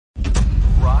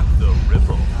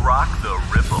Rock the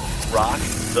Ripple. Rock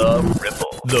the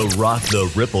Ripple. The Rock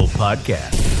the Ripple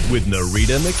podcast with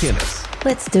Narita McInnes.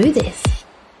 Let's do this.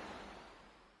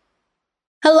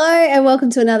 Hello and welcome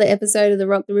to another episode of the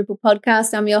Rock the Ripple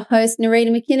podcast. I'm your host,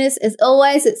 Narita McInnes. As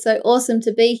always, it's so awesome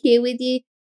to be here with you.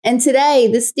 And today,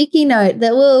 the sticky note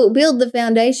that will build the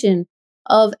foundation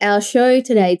of our show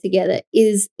today together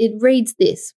it reads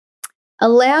this: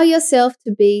 allow yourself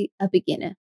to be a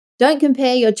beginner. Don't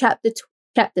compare your chapter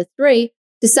 3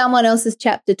 to someone else's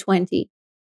chapter 20.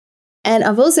 And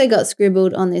I've also got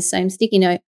scribbled on this same sticky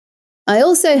note, I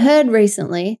also heard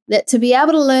recently that to be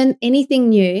able to learn anything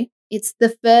new, it's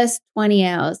the first 20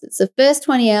 hours. It's the first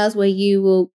 20 hours where you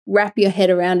will wrap your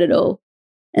head around it all.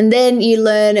 And then you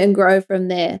learn and grow from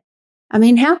there. I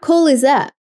mean, how cool is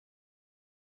that?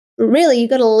 Really, you've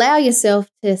got to allow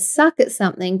yourself to suck at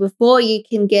something before you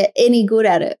can get any good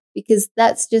at it, because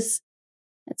that's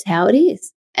how it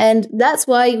is. And that's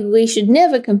why we should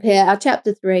never compare our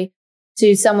chapter 3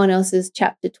 to someone else's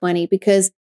chapter 20, because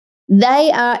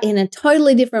they are in a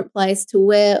totally different place to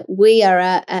where we are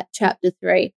at chapter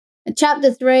 3. At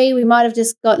chapter 3, we might have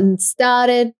just gotten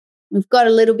started. We've got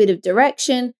a little bit of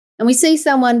direction, and we see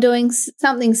someone doing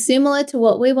something similar to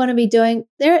what we want to be doing.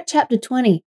 They're at chapter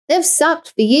 20. They've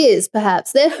sucked for years,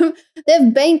 perhaps.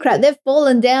 They've been crap. They've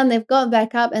fallen down. They've gone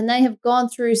back up, and they have gone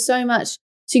through so much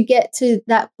to get to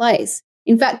that place.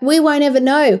 In fact, we won't ever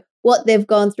know what they've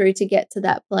gone through to get to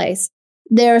that place.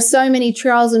 There are so many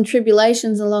trials and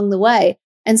tribulations along the way.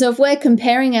 And so if we're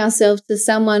comparing ourselves to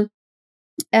someone,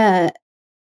 to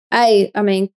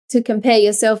compare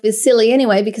yourself is silly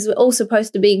anyway, because we're all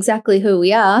supposed to be exactly who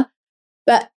we are.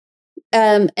 But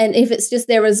and if it's just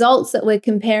their results that we're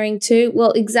comparing to,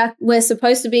 well, we're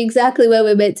supposed to be exactly where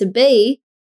we're meant to be.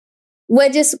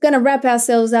 We're just going to wrap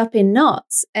ourselves up in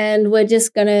knots, and we're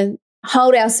just going to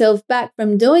hold ourselves back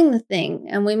from doing the thing.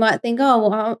 And we might think, oh,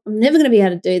 well, I'm never going to be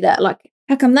able to do that. Like,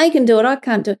 how come they can do it? I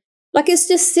can't do it. Like, it's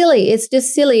just silly. It's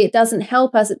just silly. It doesn't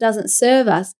help us. It doesn't serve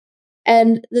us.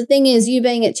 And the thing is, you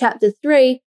being at chapter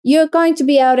 3, you're going to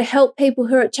be able to help people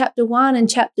who are at chapter 1 and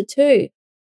chapter 2.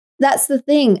 That's the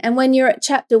thing. And when you're at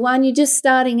chapter 1, you're just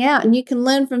starting out, and you can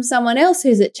learn from someone else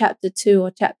who's at chapter 2 or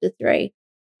chapter 3.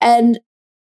 And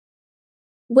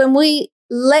when we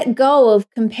let go of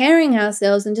comparing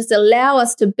ourselves and just allow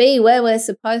us to be where we're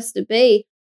supposed to be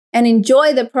and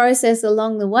enjoy the process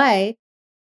along the way,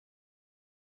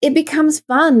 it becomes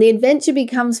fun. The adventure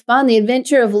becomes fun. The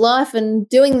adventure of life and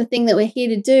doing the thing that we're here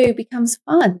to do becomes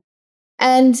fun.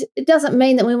 And it doesn't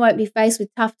mean that we won't be faced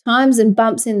with tough times and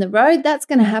bumps in the road. That's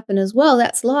going to happen as well.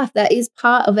 That's life. That is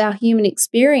part of our human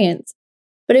experience.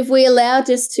 But if we allow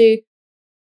just to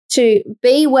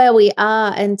be where we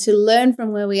are and to learn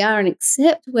from where we are and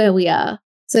accept where we are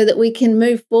so that we can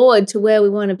move forward to where we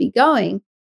want to be going,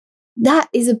 that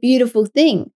is a beautiful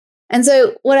thing. And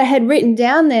so what I had written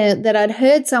down there, that I'd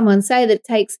heard someone say that it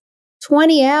takes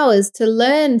 20 hours to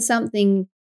learn something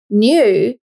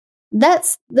new,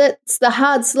 that's the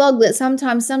hard slog that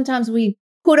sometimes we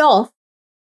put off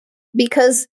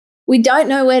because we don't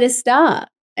know where to start.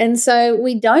 And so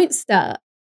we don't start.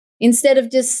 Instead of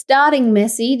just starting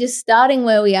messy, just starting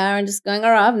where we are and just going,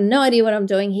 all right, I have no idea what I'm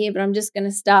doing here, but I'm just going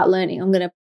to start learning. I'm going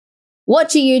to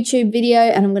watch a YouTube video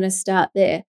and I'm going to start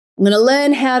there. I'm going to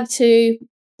learn how to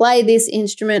play this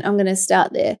instrument. I'm going to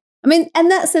start there. I mean, and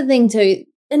that's the thing too.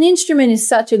 An instrument is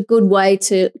such a good way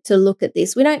to look at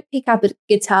this. We don't pick up a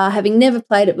guitar having never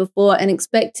played it before and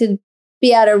expect to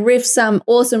be able to riff some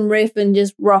awesome riff and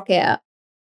just rock out.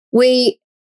 We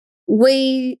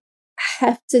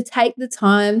have to take the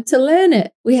time to learn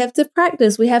it. We have to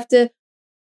practice. We have to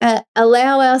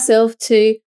allow ourselves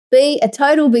to be a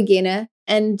total beginner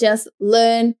and just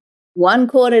learn one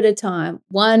chord at a time,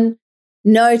 one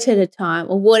note at a time,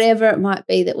 or whatever it might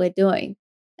be that we're doing.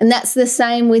 And that's the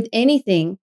same with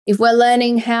anything. If we're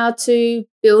learning how to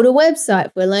build a website,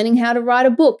 if we're learning how to write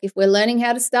a book, if we're learning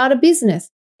how to start a business,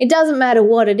 it doesn't matter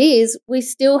what it is, we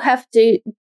still have to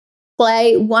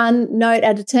play one note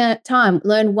at a time,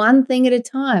 learn one thing at a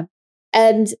time,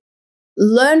 and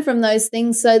learn from those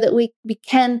things so that we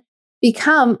can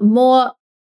become more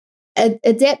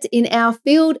adept in our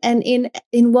field and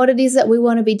in what it is that we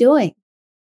want to be doing.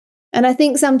 And I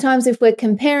think sometimes if we're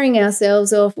comparing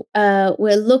ourselves or if,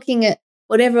 we're looking at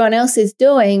what everyone else is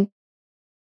doing,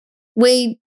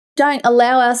 we don't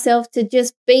allow ourselves to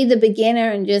just be the beginner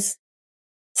and just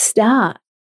start.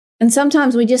 And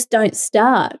sometimes we just don't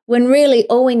start, when really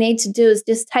all we need to do is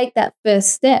just take that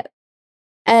first step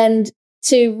and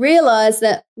to realize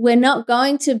that we're not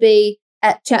going to be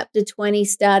at chapter 20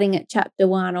 starting at chapter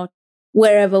 1 or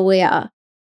wherever we are.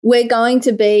 We're going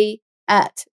to be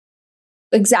at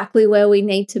exactly where we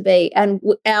need to be. And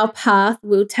our path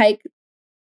will take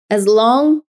as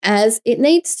long as it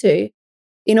needs to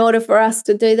in order for us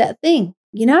to do that thing,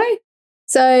 you know?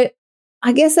 So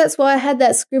I guess that's why I had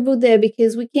that scribbled there,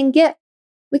 because we can get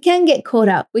caught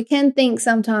up. We can think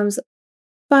sometimes,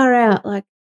 far out, like,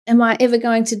 am I ever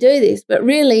going to do this? But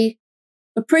really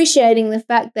appreciating the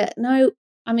fact that, no,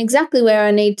 I'm exactly where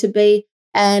I need to be,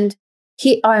 and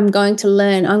here I'm going to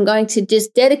learn. I'm going to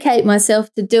just dedicate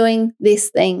myself to doing this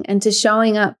thing and to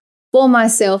showing up for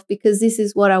myself, because this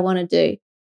is what I want to do.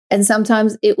 And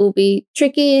sometimes it will be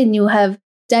tricky and you'll have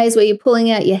days where you're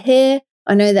pulling out your hair.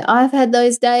 I know that I've had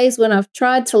those days when I've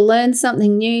tried to learn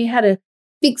something new, how to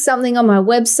fix something on my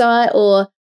website or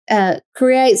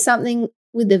create something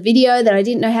with the video that I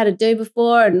didn't know how to do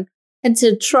before, and had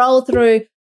to troll through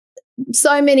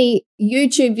so many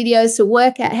YouTube videos to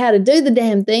work out how to do the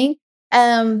damn thing.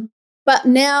 But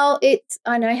now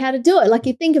I know how to do it. Like,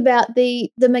 you think about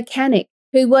the mechanic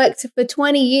who worked for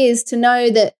 20 years to know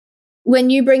that when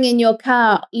you bring in your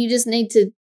car, you just need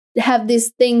to have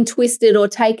this thing twisted or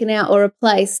taken out or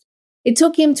replaced. It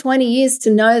took him 20 years to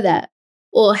know that,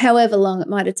 or however long it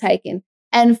might have taken.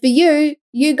 And for you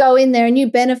go in there and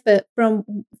you benefit from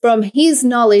his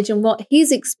knowledge and what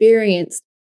he's experienced.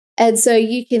 And so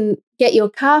you can get your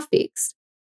car fixed.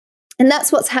 And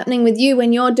that's what's happening with you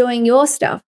when you're doing your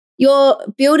stuff. You're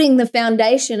building the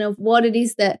foundation of what it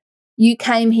is that you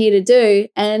came here to do.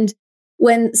 And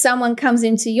when someone comes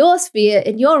into your sphere,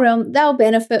 in your realm, they'll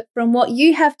benefit from what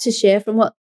you have to share, from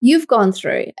what you've gone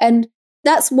through. And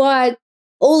that's why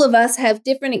all of us have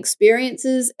different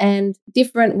experiences and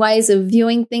different ways of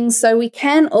viewing things, so we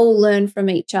can all learn from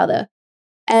each other,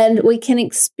 and we can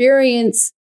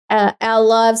experience our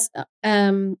lives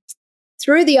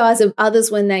through the eyes of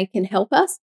others when they can help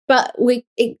us. But we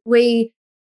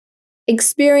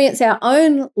experience our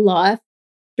own life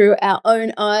through our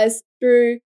own eyes,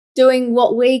 through doing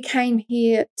what we came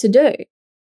here to do.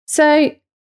 So,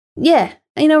 yeah,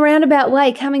 in a roundabout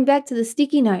way, coming back to the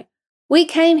sticky note, we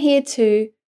came here to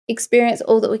experience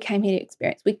all that we came here to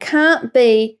experience.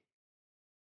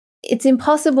 It's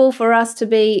impossible for us to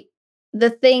be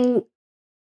the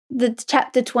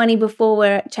chapter 20 before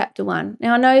we're at chapter 1.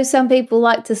 Now, I know some people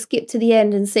like to skip to the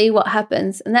end and see what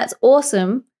happens, and that's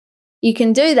awesome. You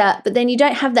can do that, but then you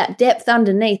don't have that depth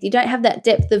underneath. You don't have that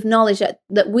depth of knowledge,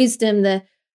 that wisdom,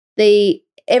 the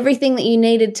everything that you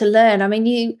needed to learn. I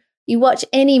mean, you watch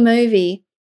any movie,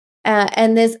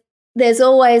 and there's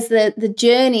always the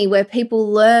journey where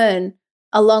people learn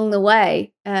along the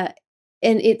way, and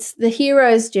it's the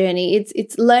hero's journey.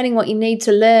 It's learning what you need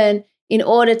to learn in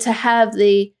order to have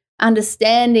the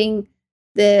understanding,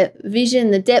 the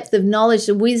vision, the depth of knowledge,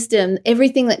 the wisdom,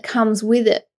 everything that comes with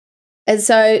it. And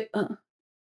so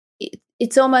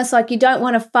it's almost like you don't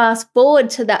want to fast forward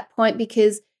to that point,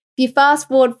 because if you fast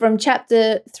forward from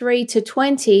chapter 3 to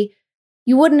 20,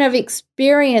 you wouldn't have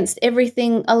experienced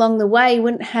everything along the way. You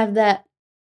wouldn't have that,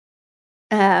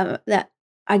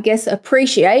 I guess,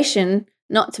 appreciation,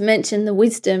 not to mention the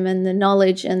wisdom and the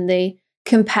knowledge and the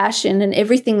compassion and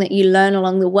everything that you learn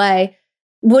along the way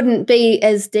wouldn't be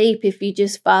as deep if you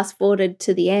just fast forwarded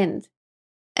to the end.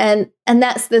 And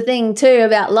that's the thing too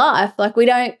about life. Like, we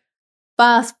don't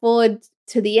fast forward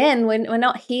to the end. We're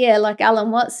not here, like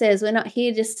Alan Watts says, we're not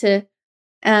here just to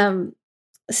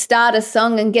start a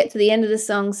song and get to the end of the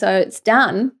song so it's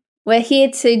done. We're here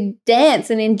to dance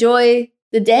and enjoy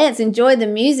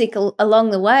the music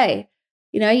along the way.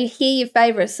 You know, you hear your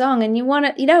favorite song and you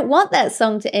don't want that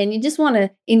song to end. You just want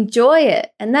to enjoy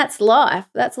it. And that's life.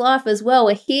 That's life as well.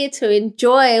 We're here to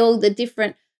enjoy all the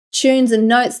different tunes and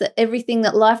notes, that everything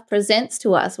that life presents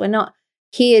to us. We're not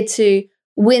here to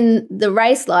win the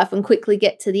race life and quickly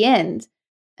get to the end.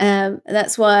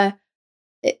 That's why,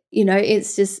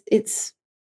 it's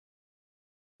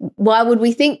why would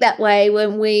we think that way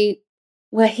when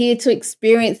we're here to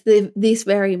experience this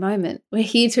very moment? We're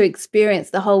here to experience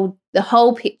the whole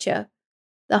picture,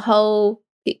 the whole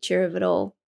picture of it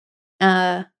all.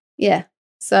 Yeah.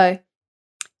 So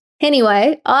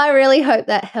anyway, I really hope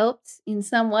that helped in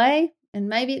some way, and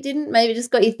maybe it didn't. Maybe it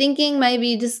just got you thinking. Maybe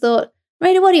you just thought,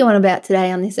 Rita, what do you want about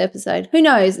today on this episode? Who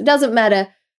knows? It doesn't matter.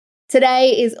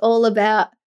 Today is all about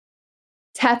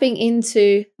tapping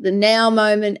into the now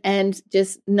moment and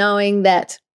just knowing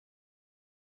that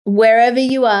wherever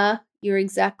you are, you're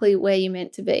exactly where you're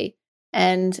meant to be.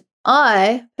 And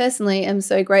I personally am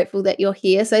so grateful that you're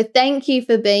here. So thank you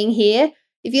for being here.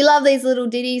 If you love these little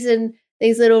ditties and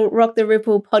these little Rock the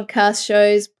Ripple podcast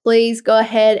shows, please go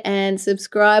ahead and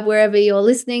subscribe wherever you're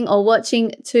listening or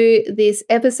watching to this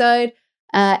episode.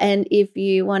 And if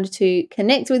you wanted to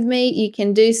connect with me, you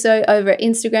can do so over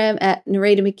Instagram at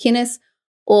Nerita McInnes,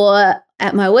 or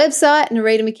at my website,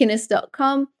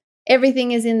 naridamckinnis.com.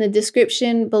 Everything is in the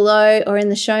description below or in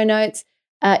the show notes.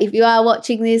 If you are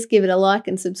watching this, give it a like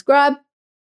and subscribe.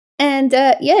 And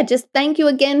just thank you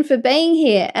again for being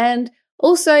here. And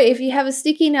also, if you have a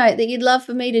sticky note that you'd love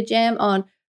for me to jam on,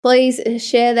 please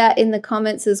share that in the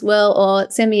comments as well, or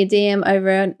send me a DM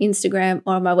over on Instagram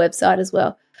or on my website as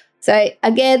well. So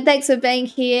again, thanks for being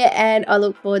here, and I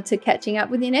look forward to catching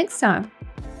up with you next time.